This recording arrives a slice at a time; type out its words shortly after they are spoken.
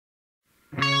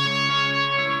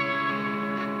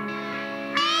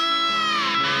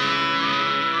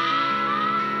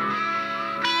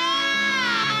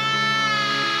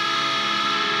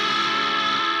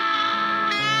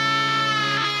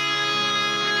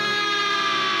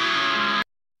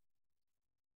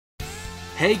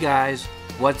Hey guys,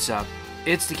 what's up?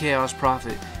 It's the Chaos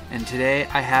Prophet, and today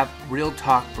I have Real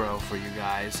Talk Bro for you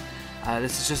guys.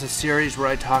 This is just a series where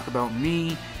I talk about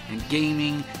me and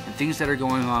gaming and things that are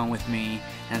going on with me.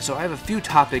 And so I have a few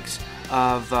topics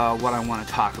of what I want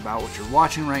to talk about. What you're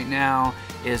watching right now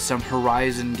is some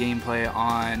Horizon gameplay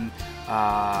on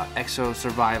Exo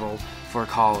Survival for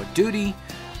Call of Duty.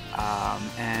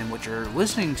 And what you're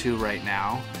listening to right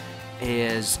now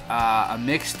is a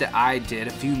mix that I did,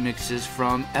 a few mixes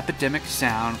from Epidemic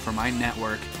Sound for my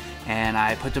network, and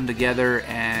I put them together,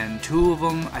 and two of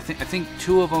them, I think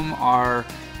two of them are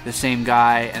the same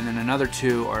guy, and then another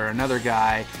two are another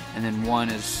guy, and then one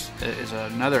is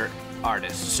another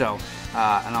artist. So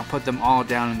and I'll put them all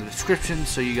down in the description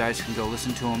so you guys can go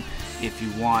listen to them if you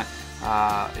want.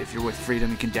 If you're with Freedom,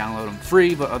 you can download them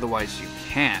free, but otherwise you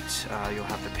can't. You'll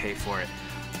have to pay for it.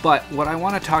 But what I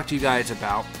want to talk to you guys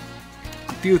about,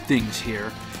 a few things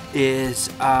here, is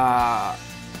I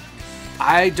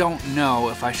don't know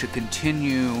if I should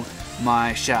continue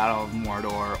my Shadow of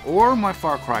Mordor or my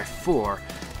Far Cry 4.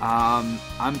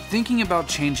 I'm thinking about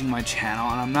changing my channel,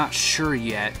 and I'm not sure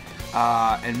yet.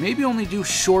 And maybe only do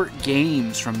short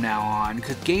games from now on,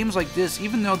 because games like this,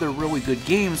 even though they're really good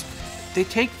games, they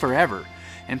take forever,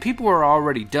 and people are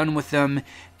already done with them,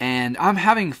 and I'm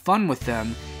having fun with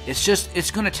them. It's just,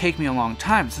 it's going to take me a long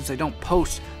time since I don't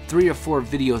post 3 or 4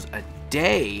 videos a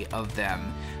day of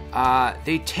them.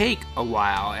 They take a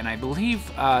while, and I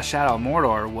believe Shadow of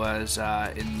Mordor was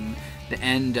in the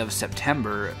end of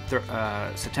September,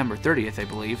 September 30th, I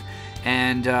believe,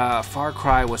 and Far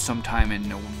Cry was sometime in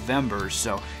November,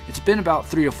 so it's been about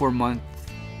 3 or 4 months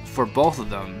for both of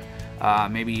them,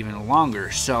 maybe even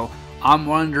longer. So I'm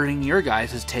wondering your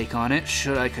guys' take on it.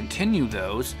 Should I continue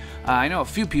those? I know a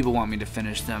few people want me to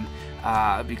finish them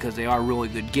because they are really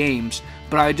good games,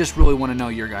 but I just really want to know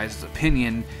your guys'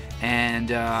 opinion, and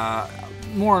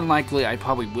more than likely I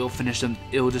probably will finish them.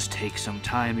 It'll just take some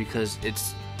time because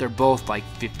they're both like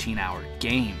 15-hour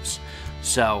games.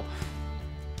 So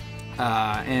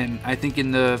and I think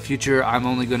in the future I'm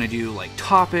only going to do like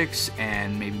topics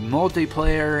and maybe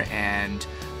multiplayer and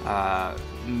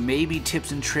maybe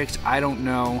tips and tricks, I don't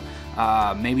know.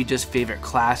 Maybe just favorite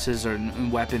classes or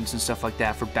weapons and stuff like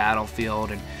that for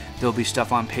Battlefield, and there'll be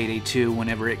stuff on Payday 2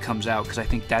 whenever it comes out, because I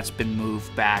think that's been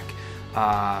moved back.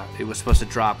 It was supposed to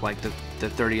drop like the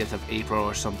 30th of April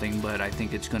or something, but I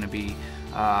think it's going to be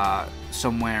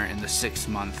somewhere in the 6th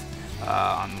month,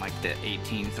 on like the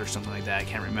 18th or something like that. I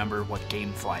can't remember what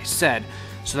Gamefly said,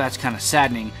 so that's kind of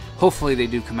saddening. Hopefully they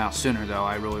do come out sooner though.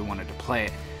 I really wanted to play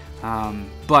it.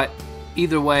 But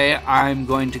either way, I'm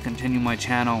going to continue my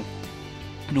channel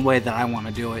in a way that I want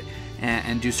to do it,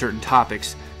 and do certain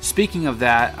topics. Speaking of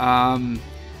that,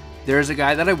 there's a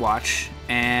guy that I watch,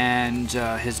 and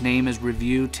his name is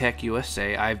Review Tech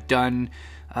USA. I've done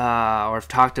or I've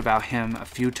talked about him a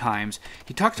few times.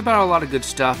 He talks about a lot of good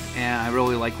stuff, and I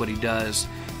really like what he does,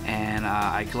 and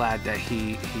I'm glad that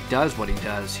he does what he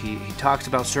does. He talks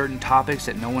about certain topics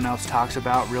that no one else talks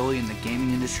about really in the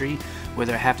gaming industry,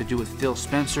 whether it have to do with Phil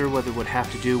Spencer, whether it would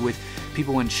have to do with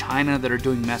people in China that are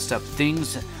doing messed up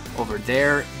things over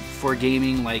there for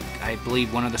gaming. Like, I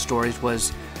believe one of the stories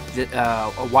was that,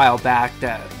 a while back,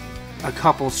 that a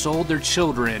couple sold their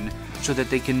children so that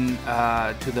they can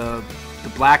to the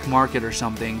black market or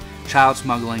something, child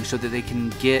smuggling, so that they can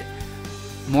get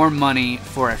more money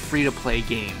for a free-to-play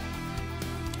game.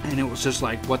 And it was just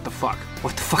like, what the fuck?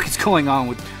 What the fuck is going on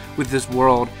with this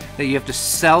world, that you have to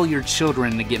sell your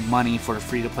children to get money for a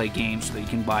free-to-play game so that you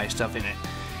can buy stuff in it?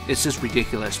 It's just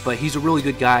ridiculous. But he's a really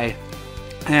good guy,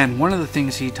 and one of the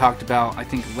things he talked about, I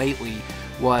think lately,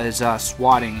 was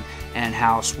swatting, and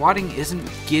how swatting isn't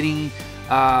getting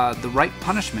the right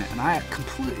punishment, and I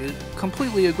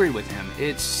completely agree with him.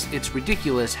 It's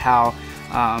ridiculous how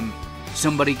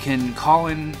somebody can call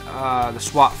in the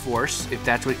SWAT force,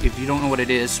 if you don't know what it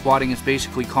is. Swatting is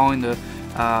basically calling the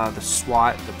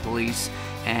SWAT, the police,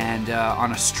 and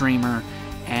on a streamer,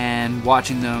 and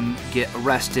watching them get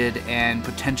arrested, and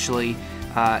potentially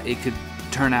it could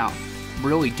turn out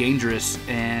really dangerous,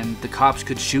 and the cops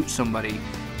could shoot somebody,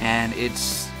 and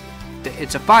it's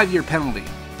a 5-year penalty.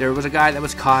 There was a guy that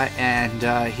was caught, and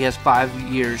he has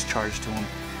 5 years charged to him,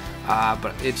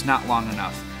 but it's not long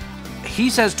enough.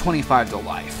 He says 25 to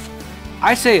life.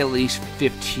 I say at least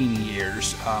 15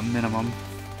 years minimum,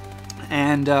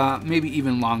 and maybe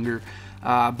even longer.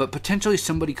 But potentially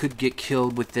somebody could get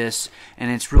killed with this, and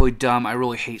it's really dumb. I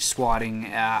really hate swatting.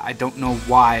 I don't know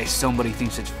why somebody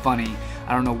thinks it's funny.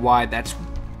 I don't know why that's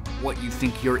what you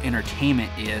think your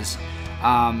entertainment is.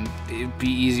 It'd be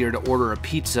easier to order a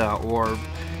pizza, or,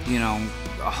 you know,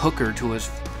 a hooker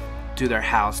to their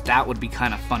house. That would be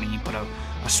kind of funny. You put a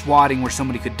a swatting where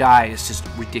somebody could die is just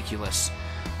ridiculous.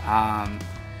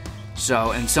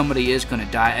 And somebody is going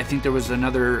to die. I think there was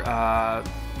another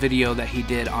video that he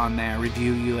did on there,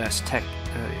 Review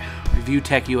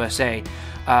Tech USA,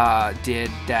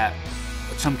 did that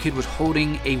some kid was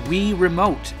holding a Wii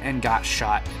remote and got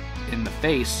shot in the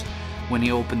face when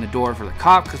he opened the door for the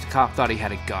cop because the cop thought he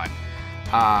had a gun.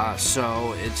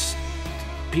 So it's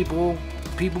people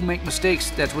make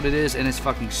mistakes. That's what it is, and it's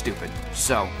fucking stupid.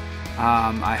 So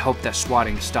I hope that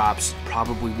swatting stops.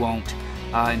 Probably won't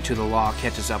until the law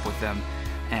catches up with them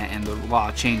and the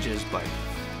law changes. But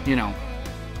you know,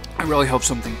 I really hope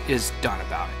something is done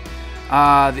about it.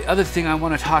 The other thing I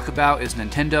want to talk about is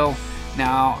Nintendo.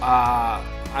 Now,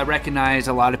 I recognize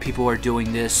a lot of people are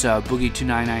doing this.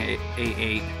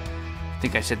 Boogie29988, I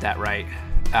think I said that right.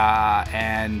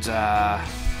 And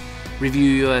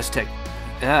Review US Tech.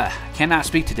 Cannot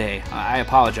speak today. I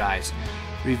apologize.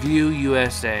 Review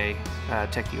USA,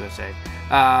 Tech USA.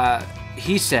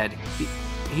 He said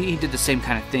he did the same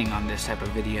kind of thing on this type of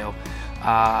video,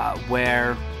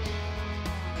 where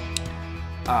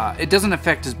it doesn't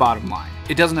affect his bottom line.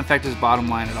 It doesn't affect his bottom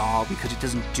line at all because he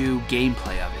doesn't do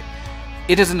gameplay of it.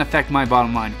 It doesn't affect my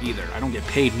bottom line either. I don't get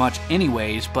paid much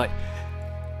anyways, but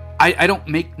I don't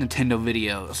make Nintendo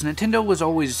videos. Nintendo was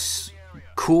always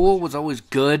cool, was always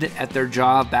good at their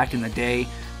job back in the day,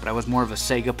 but I was more of a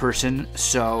Sega person,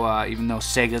 so even though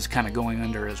Sega's kind of going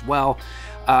under as well,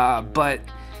 but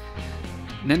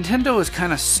Nintendo is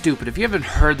kind of stupid. If you haven't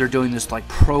heard, they're doing this like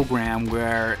program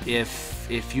where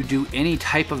if you do any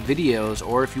type of videos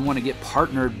or if you want to get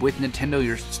partnered with Nintendo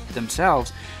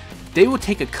themselves, they will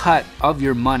take a cut of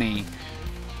your money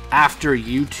after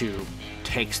YouTube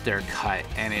takes their cut,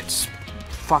 and it's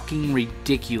fucking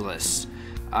ridiculous.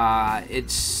 I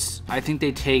think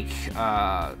they take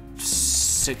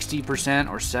 60%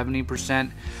 or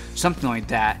 70%, something like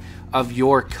that, of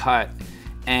your cut,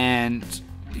 and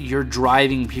you're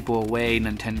driving people away,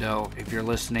 Nintendo, if you're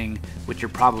listening, which you're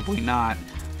probably not,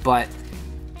 but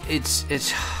it's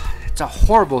a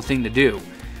horrible thing to do.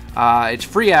 It's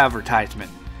free advertisement,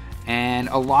 and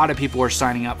a lot of people are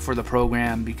signing up for the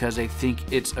program because they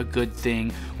think it's a good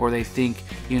thing, or they think,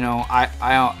 you know, I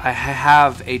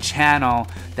have a channel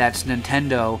that's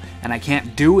Nintendo and I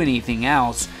can't do anything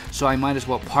else, so I might as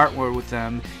well partner with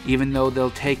them, even though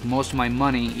they'll take most of my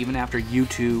money, even after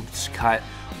YouTube's cut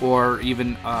or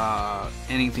even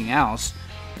anything else.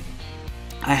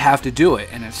 I have to do it,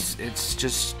 and it's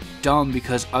just dumb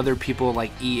because other people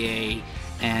like EA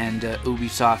and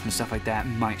Ubisoft and stuff like that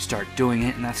might start doing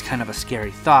it, and that's kind of a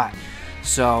scary thought.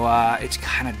 So it's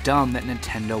kind of dumb that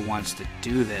Nintendo wants to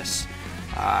do this.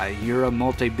 You're a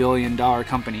multi-billion-dollar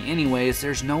company anyways.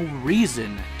 There's no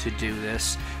reason to do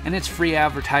this, and it's free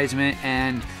advertisement,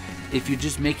 and if you're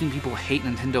just making people hate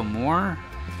Nintendo more,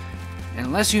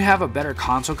 unless you have a better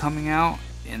console coming out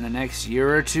in the next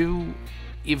year or two,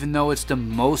 even though it's the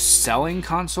most selling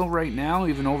console right now,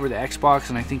 even over the Xbox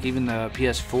and I think even the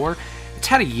PS4, it's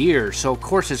had a year, so of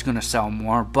course it's going to sell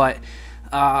more, but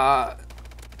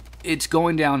it's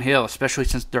going downhill, especially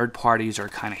since third parties are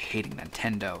kind of hating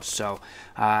Nintendo. So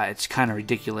it's kind of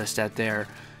ridiculous that they're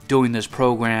doing this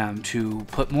program to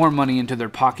put more money into their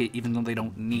pocket even though they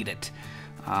don't need it.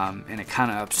 And it kind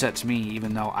of upsets me,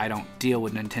 even though I don't deal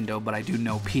with Nintendo, but I do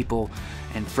know people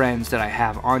and friends that I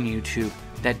have on YouTube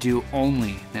that do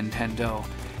only Nintendo,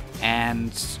 and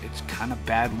it's kind of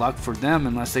bad luck for them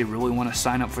unless they really want to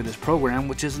sign up for this program,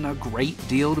 which isn't a great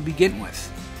deal to begin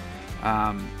with.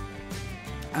 I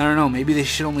don't know, maybe they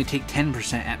should only take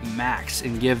 10% at max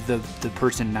and give the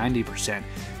person 90%,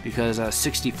 because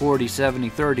 60, 40, 70,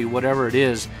 30, whatever it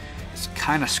is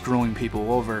kind of screwing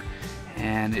people over,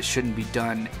 and it shouldn't be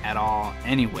done at all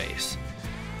anyways.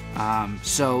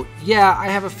 So yeah, I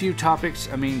have a few topics.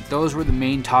 I mean, those were the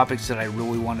main topics that I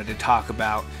really wanted to talk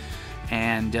about,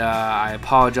 and I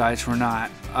apologize for not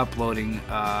uploading.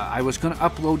 I was going to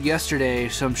upload yesterday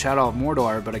some Shadow of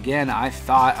Mordor, but again, I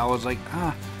was like,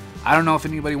 I don't know if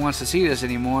anybody wants to see this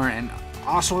anymore, and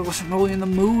also I wasn't really in the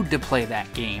mood to play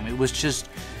that game. It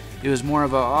was more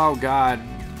of a, oh god,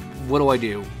 what do I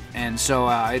do? And so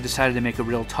I decided to make a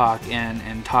real talk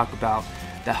and talk about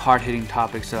the hard-hitting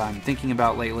topics that I'm thinking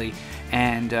about lately,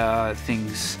 and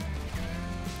things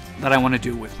that I want to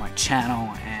do with my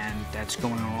channel, and that's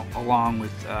going along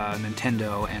with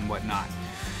Nintendo and whatnot.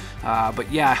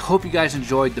 But yeah, I hope you guys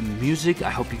enjoyed the music. I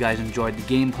hope you guys enjoyed the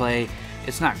gameplay.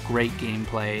 It's not great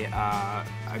gameplay.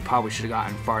 I probably should have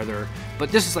gotten farther,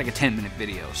 but this is like a 10-minute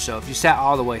video, so if you sat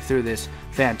all the way through this,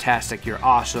 fantastic, you're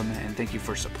awesome, and thank you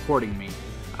for supporting me.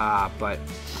 But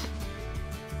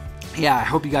yeah, I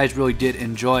hope you guys really did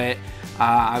enjoy it.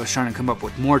 I was trying to come up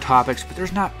with more topics, but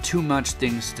there's not too much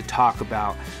things to talk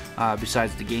about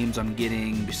besides the games I'm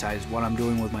getting, besides what I'm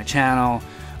doing with my channel,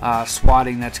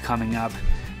 swatting that's coming up,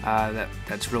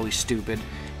 that's really stupid,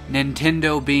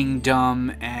 Nintendo being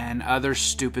dumb, and other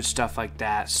stupid stuff like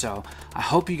that. So I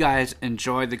hope you guys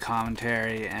enjoyed the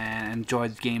commentary and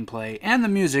enjoyed the gameplay and the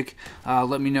music.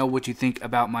 Let me know what you think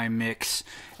about my mix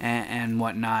and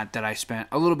whatnot that I spent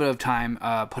a little bit of time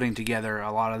putting together.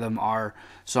 A lot of them are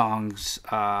songs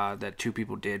that two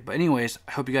people did. But anyways,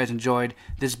 I hope you guys enjoyed.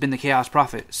 This has been the Chaos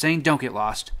Prophet saying don't get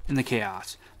lost in the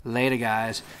chaos. Later,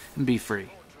 guys, and be free.